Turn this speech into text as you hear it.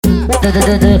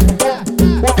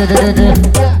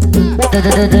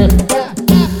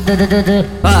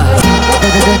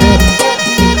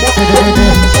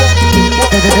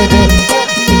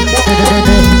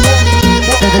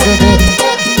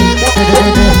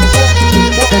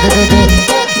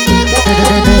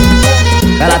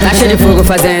Ela tá cheia de fogo,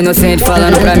 fazendo inocente,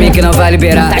 falando pra mim que não vai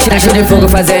liberar. Tá cheia de fogo,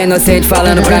 fazendo inocente,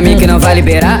 falando pra mim que não vai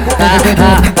liberar.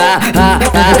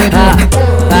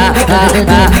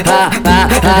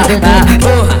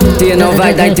 Ti não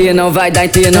vai dar, ti não vai dar,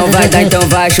 ti não vai dar, então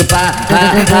vai chupar.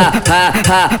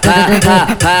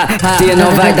 Ti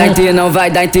não vai dar, ti não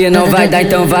vai dar, ti não vai dar,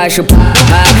 então vai chupar.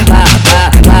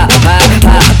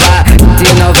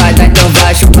 Ti não vai dar, então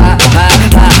vai chupar.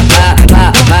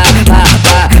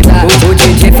 O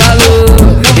DJ falou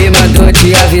e mandou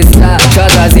te avisar.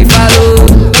 Xodozinho falou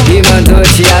e mandou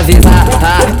te avisar.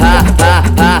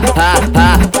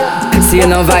 Se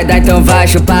não vai dar, então vai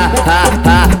chupar.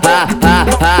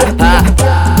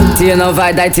 Se não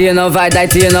vai dar, se não vai dar,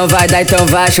 se não vai dar, então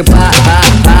vai chupar.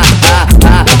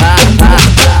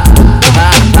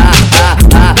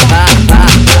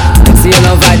 Se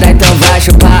não vai dar, então vai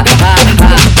chupar.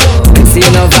 Se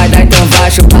não vai dar, então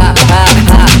vai chupar.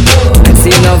 Se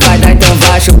não vai dar, então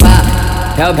vai chupar.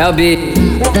 Help.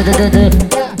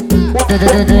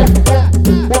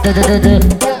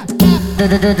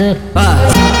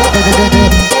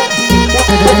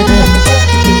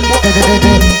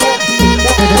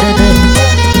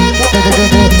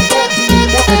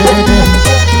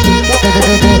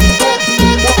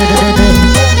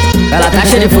 Ela tá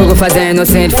cheia de fogo, fazendo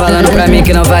inocente, falando pra mim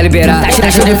que não vai liberar. Tá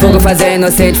cheia de fogo, fazendo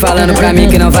inocente, falando pra mim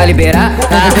que não vai liberar.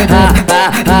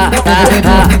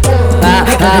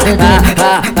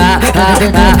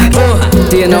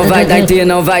 Ti não vai dar, ti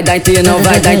não vai dar, ti não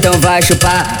vai dar, então vai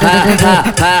chupar.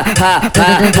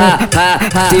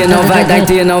 Ti não vai dar,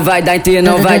 ti não vai dar, ti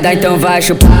não vai dar, então vai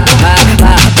chupar.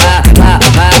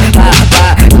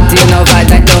 Ti não vai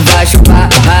dar, então vai chupar.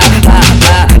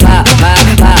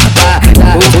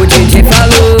 O DJ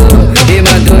falou e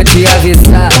mandou te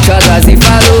avisar. Xodozinho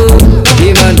falou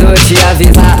e mandou te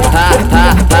avisar.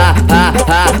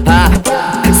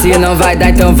 Se não vai dar,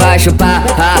 então vai chupar.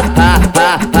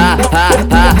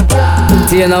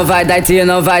 Se não vai dar, se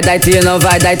não vai dar, se não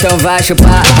vai dar, então vai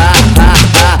chupar.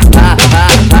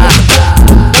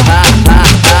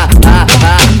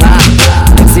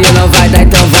 Se não vai dar,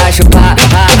 então vai chupar.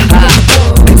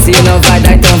 Se não vai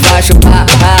dar, então vai chupar.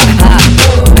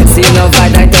 Se não vai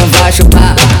dar, então vai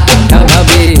chupar.